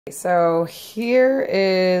So here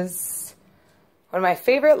is one of my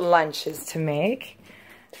favorite lunches to make.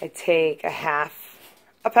 I take half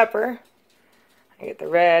a pepper. I get the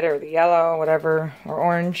red or the yellow, whatever, or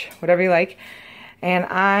orange, whatever you like. And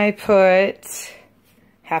I put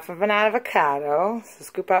half of an avocado. So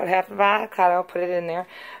scoop out half of an avocado, put it in there.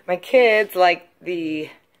 My kids like the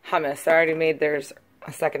hummus. I already made theirs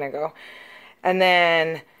a second ago. And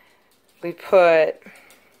then we put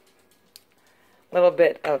a little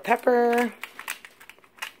bit of pepper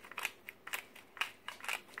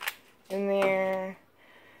in there,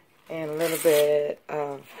 and a little bit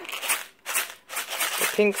of the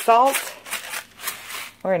pink salt,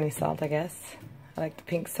 or any salt, I guess. I like the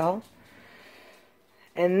pink salt.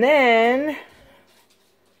 And then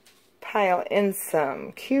pile in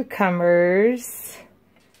some cucumbers.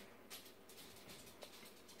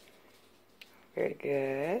 Very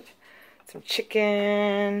good. Some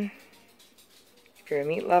chicken. If you're a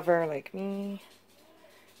meat lover like me,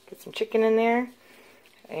 get some chicken in there.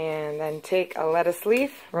 And then take a lettuce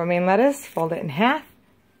leaf, romaine lettuce, fold it in half.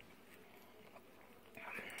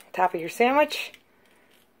 Top of your sandwich.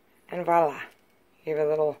 And voila. You have a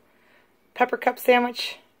little pepper cup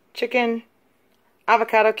sandwich, chicken,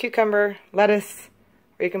 avocado, cucumber, lettuce,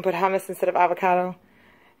 or you can put hummus instead of avocado.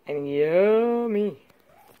 And yummy.